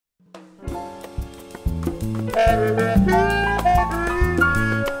Hello,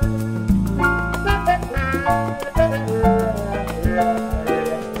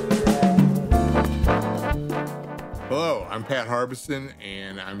 I'm Pat Harbison,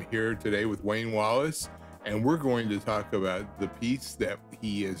 and I'm here today with Wayne Wallace, and we're going to talk about the piece that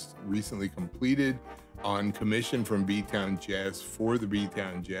he has recently completed on commission from B-Town Jazz for the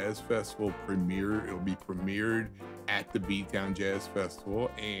B-Town Jazz Festival premiere. It'll be premiered at the B-Town Jazz Festival,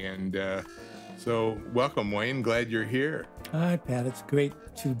 and so welcome, Wayne. Glad you're here. Hi, Pat. It's great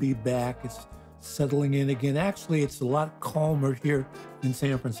to be back. It's settling in again. Actually, it's a lot calmer here in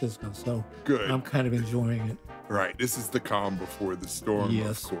San Francisco, so Good. I'm kind of enjoying it. Right. This is the calm before the storm,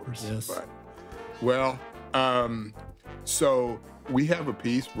 Yes, of course. yes. But, well, so we have a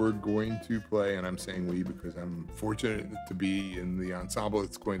piece we're going to play, and I'm saying we because I'm fortunate to be in the ensemble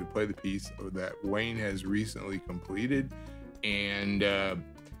that's going to play the piece that Wayne has recently completed. And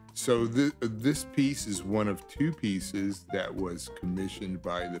so this piece is one of two pieces that was commissioned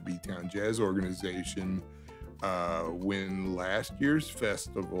by the B-Town Jazz Organization when last year's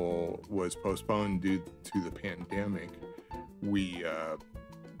festival was postponed due to the pandemic. We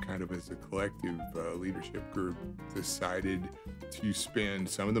kind of as a collective leadership group decided to spend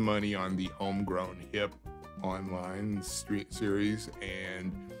some of the money on the Homegrown Hip online street series,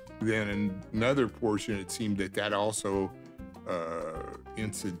 and then another portion, it seemed that also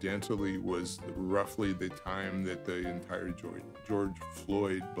incidentally was roughly the time that the entire George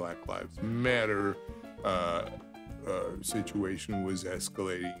Floyd Black Lives Matter situation was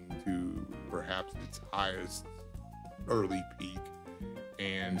escalating to perhaps its highest early peak.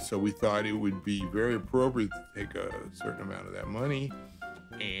 And so we thought it would be very appropriate to take a certain amount of that money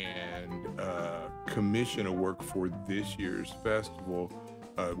and commission a work for this year's festival.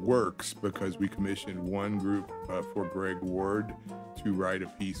 Works because we commissioned one group for Greg Ward to write a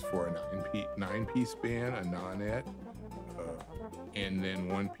piece for a nine-piece band, a nonet, and then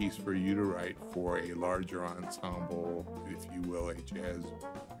one piece for you to write for a larger ensemble, if you will, a jazz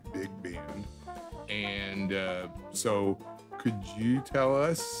big band. And so could you tell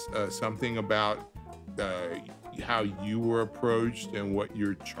us something about how you were approached and what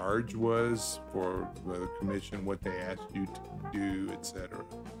your charge was for the commission, what they asked you to do, etc.?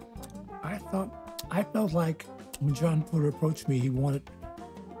 I felt like when John Porter approached me, he wanted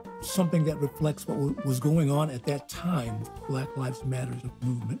something that reflects what was going on at that time, Black Lives Matter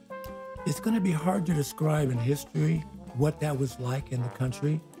movement. It's going to be hard to describe in history what that was like in the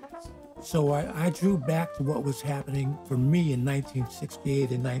country. So I drew back to what was happening for me in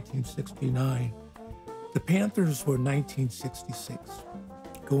 1968 and 1969. The Panthers were 1966.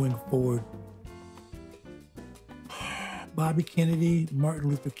 Going forward, Bobby Kennedy, Martin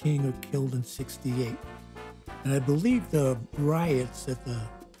Luther King are killed in 68. And I believe the riots at the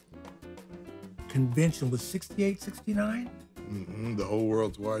convention was 68, 69? Mm-hmm. The whole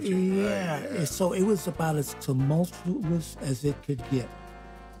world's watching. Yeah. Right? Yeah. So it was about as tumultuous as it could get.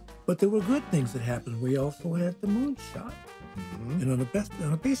 But there were good things that happened. We also had the moonshot. Mm-hmm. And on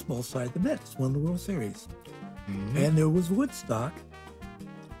the baseball side, the Mets won the World Series. Mm-hmm. And there was Woodstock.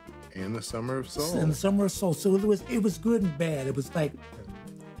 And the Summer of Soul. And the Summer of Soul. So it was good and bad. It was like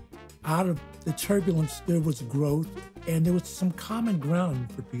out of the turbulence, there was growth, and there was some common ground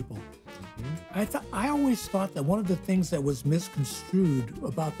for people. Mm-hmm. I always thought that one of the things that was misconstrued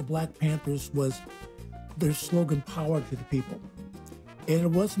about the Black Panthers was their slogan, "Power to the People." And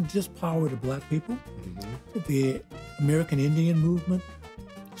it wasn't just power to Black people. Mm-hmm. The American Indian movement,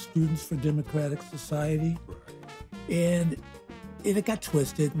 Students for Democratic Society, and it got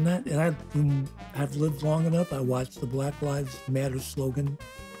twisted. And I've lived long enough. I watched the Black Lives Matter slogan.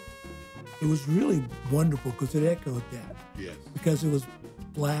 It was really wonderful because it echoed that. Yes. Because it was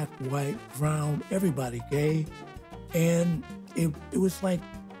black, white, brown, everybody, gay, and it was like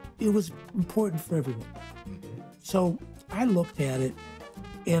it was important for everyone. Mm-hmm. So I looked at it,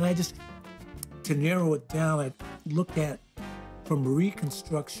 and to narrow it down, I looked at from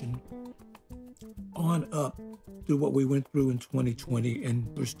Reconstruction on up through what we went through in 2020, and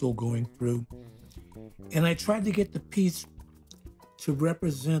we're still going through. And I tried to get the piece to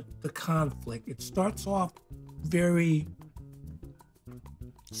represent the conflict. It starts off very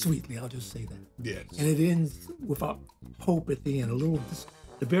sweetly, I'll just say that. Yes. And it ends without hope at the end.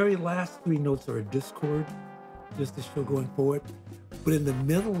 The very last three notes are a discord, just to show going forward. But in the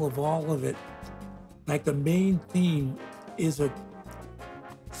middle of all of it, like the main theme is a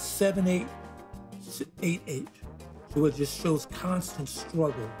 7/8, 8/8. So it just shows constant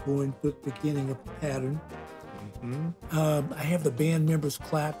struggle going with the beginning of the pattern. Mm-hmm. I have the band members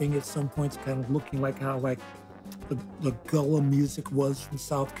clapping at some points, kind of looking like how the gullah music was from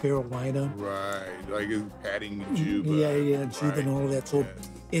South Carolina. Right, like patting Juba. Yeah, Juba right. and all of that. So Yes.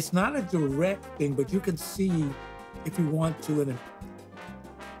 it's not a direct thing, but you can see, if you want to,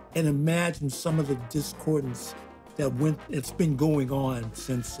 and imagine some of the discordance it's been going on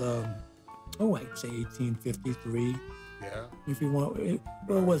since, I'd say 1853. Yeah. If you want,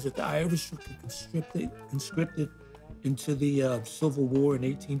 what was it? The Irish were conscripted into the Civil War in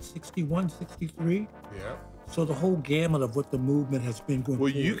 1861, 63. Yeah. So the whole gamut of what the movement has been going. Well,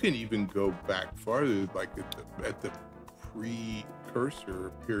 you can even go back farther, like at the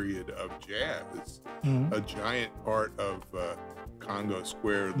precursor period of jazz. Mhm. A giant part of Congo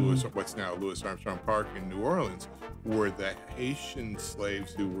Square, what's now Louis Armstrong Park in New Orleans, were the Haitian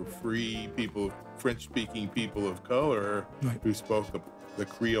slaves who were free people, French-speaking people of color, Right. who spoke the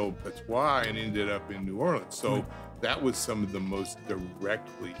Creole patois and ended up in New Orleans. So Right. that was some of the most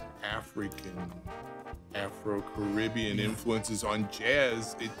directly African, Afro-Caribbean influences on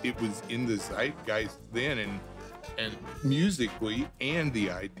jazz. It was in the zeitgeist then, and musically, and the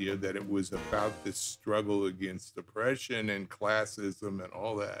idea that it was about this struggle against oppression and classism and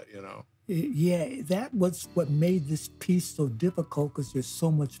all that, you know. Yeah, that was what made this piece so difficult, because there's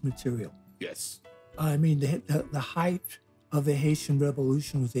so much material. Yes. I mean, the height of the Haitian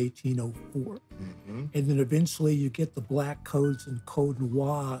Revolution was 1804. Mm-hmm. And then eventually you get the Black Codes and Code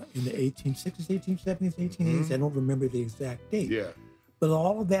Noir in the 1860s, 1870s, 1880s. Mm-hmm. I don't remember the exact date. Yeah. But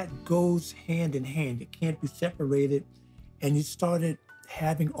all of that goes hand in hand. It can't be separated. And you started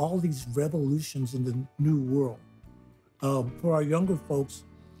having all these revolutions in the New World. For our younger folks,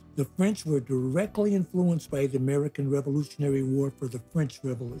 the French were directly influenced by the American Revolutionary War for the French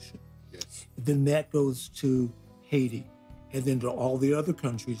Revolution. Yes. Then that goes to Haiti, and then to all the other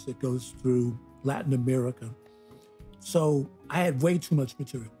countries that goes through Latin America. So I had way too much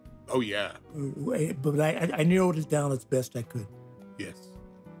material. Oh, yeah. But I narrowed it down as best I could. Yes.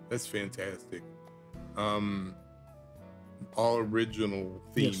 That's fantastic. All original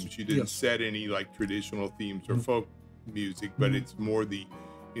themes. Yes, You didn't yes. set any like traditional themes or folk music, but it's more the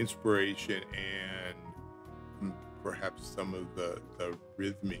inspiration and perhaps some of the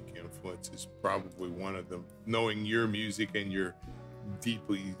rhythmic influence is probably one of them. Knowing your music and you're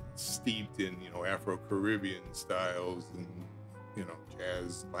deeply steeped in, Afro-Caribbean styles and,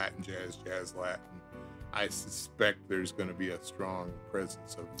 jazz, jazz, Latin, I suspect there's going to be a strong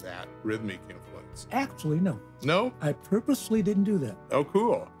presence of that rhythmic influence. Actually, no. No? I purposely didn't do that. Oh,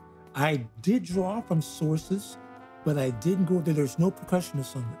 cool. I did draw from sources, but I didn't go there. There's no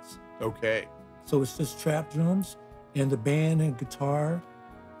percussionist on this. Okay. So it's just trap drums and the band and guitar.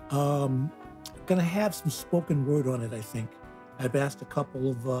 Gonna have some spoken word on it, I think. I've asked a couple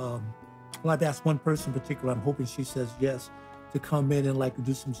of, I've asked one person in particular, I'm hoping she says yes, to come in and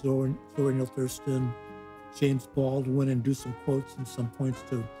do some Zora Neale Thurston, James Baldwin, and do some quotes and some points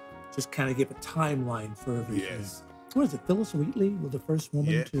to just kind of give a timeline for everything. Yes. What is it? Phyllis Wheatley was the first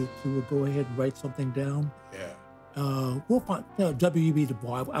woman to go ahead and write something down. Yeah. We'll find W.E.B. Du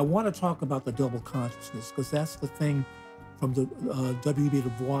Bois. I want to talk about the double consciousness, because that's the thing from the W.E.B. Du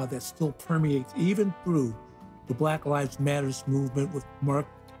Bois that still permeates even through the Black Lives Matters movement with Mark,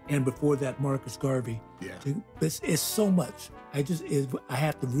 and before that, Marcus Garvey. Yeah. It's so much. I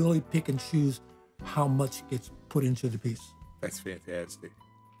have to really pick and choose how much gets put into the piece. That's fantastic.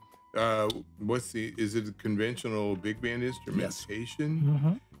 Is it a conventional big band instrumentation?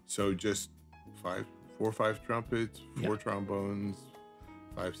 Mm-hmm. So just 4 or 5 trumpets, 4 trombones,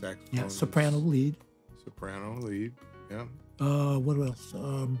 5 saxophones. Yeah, soprano lead. Soprano lead, yeah. What else?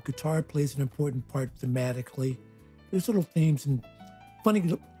 Guitar plays an important part thematically. There's little themes and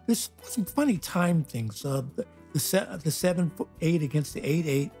there's some funny time things. The 7/8 against the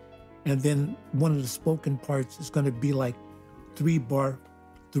 8/8, and then one of the spoken parts is going to be like 3-bar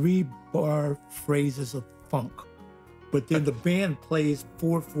phrases of funk, but then the band plays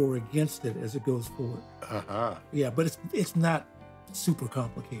 4/4 against it as it goes forward. Uh-huh. Yeah, but it's not super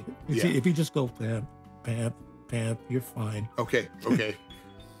complicated. If you just go pam, pam, pam, you're fine. Okay.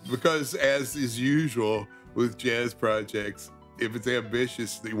 Because as is usual with jazz projects, if it's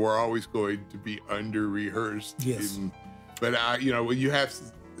ambitious, they were always going to be under-rehearsed. Yes. But when you have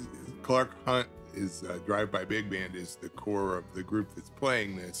Clark Hunt is Drive-By Big Band is the core of the group that's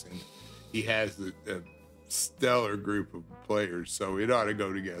playing this, and he has a stellar group of players, so it ought to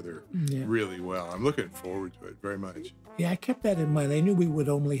go together really well. I'm looking forward to it very much. Yeah, I kept that in mind. I knew we would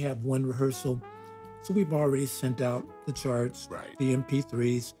only have one rehearsal, so we've already sent out the charts, the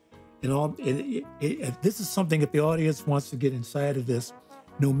MP3s, and all. This is something, if the audience wants to get inside of this,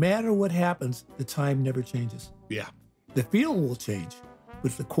 no matter what happens, the time never changes. Yeah. The feel will change,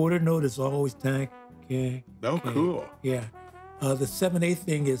 but the quarter note is always K. Oh, K. cool. Yeah. The 7/8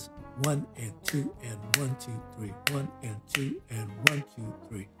 thing is 1 and 2 and 1 2 3. 1 and 2 and 1 2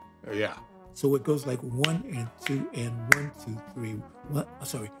 3. Yeah. So it goes like 1 and 2 and 1 2 3.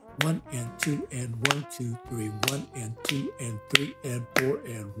 1 and 2 and 1 2 3. 1 and 2 and 3 and 4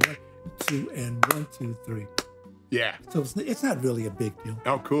 and 1 2 and 1 2 3. Yeah. So it's not really a big deal.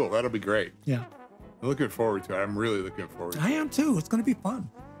 Oh, cool. That'll be great. Yeah. I'm looking forward to it. I'm really looking forward to it. I am too. It's going to be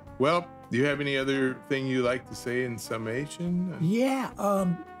fun. Well, do you have any other thing you like to say in summation? Yeah.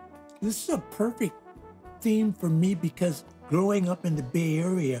 This is a perfect theme for me because growing up in the Bay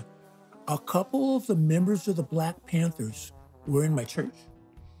Area, a couple of the members of the Black Panthers were in my church.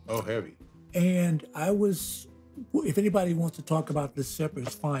 Oh, heavy. And if anybody wants to talk about this separate,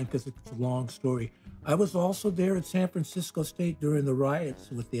 it's fine because it's a long story. I was also there at San Francisco State during the riots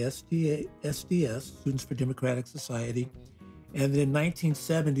with the SDS, Students for Democratic Society. And then in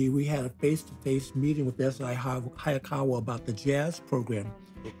 1970, we had a face-to-face meeting with S.I. Hayakawa about the jazz program.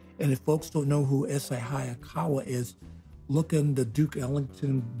 And if folks don't know who S.I. Hayakawa is, look in the Duke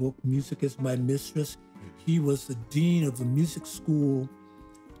Ellington book, Music is My Mistress. He was the dean of the music school,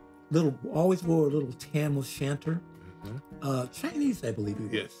 always wore a little Tamil shanter. Chinese, I believe he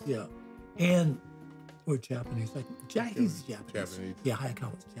was. Yes. Yeah. Or Japanese. He's Japanese. Yeah,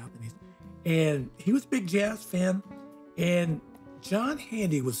 Hayakawa's Japanese. And he was a big jazz fan. And John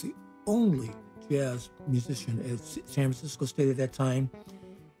Handy was the only jazz musician at San Francisco State at that time.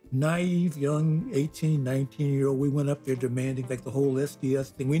 Naive, young, 18, 19-year-old. We went up there demanding like the whole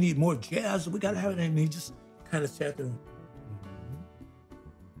SDS thing. We need more jazz. We got to have it. And he just kind of sat there.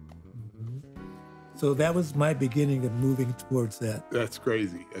 So that was my beginning of moving towards that. That's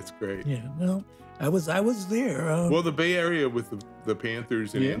crazy. That's great. Yeah, no, I was there. Well, the Bay Area with the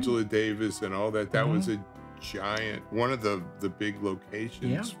Panthers and Angela Davis and all that was a giant, one of the big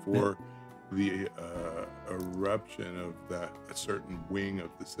locations for the eruption of a certain wing of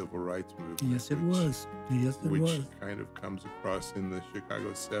the civil rights movement. Yes, it was. Yes, it was. Which kind of comes across in the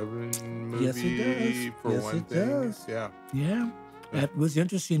Chicago 7 movie. Yes, it does. For yes, one it thing. Does. Yeah. Yeah. It was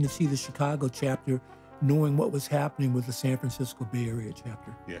interesting to see the Chicago chapter, knowing what was happening with the San Francisco Bay Area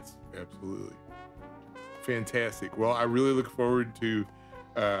chapter. Yes, absolutely. Fantastic. Well, I really look forward to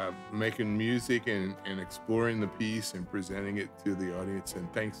making music and exploring the piece and presenting it to the audience.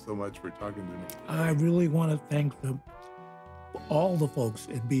 And thanks so much for talking to me. I really want to thank all the folks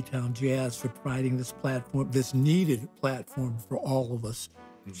at B-Town Jazz for providing this platform, this needed platform for all of us.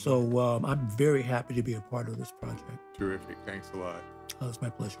 So I'm very happy to be a part of this project. Terrific. Thanks a lot. It's my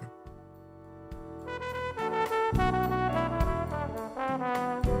pleasure.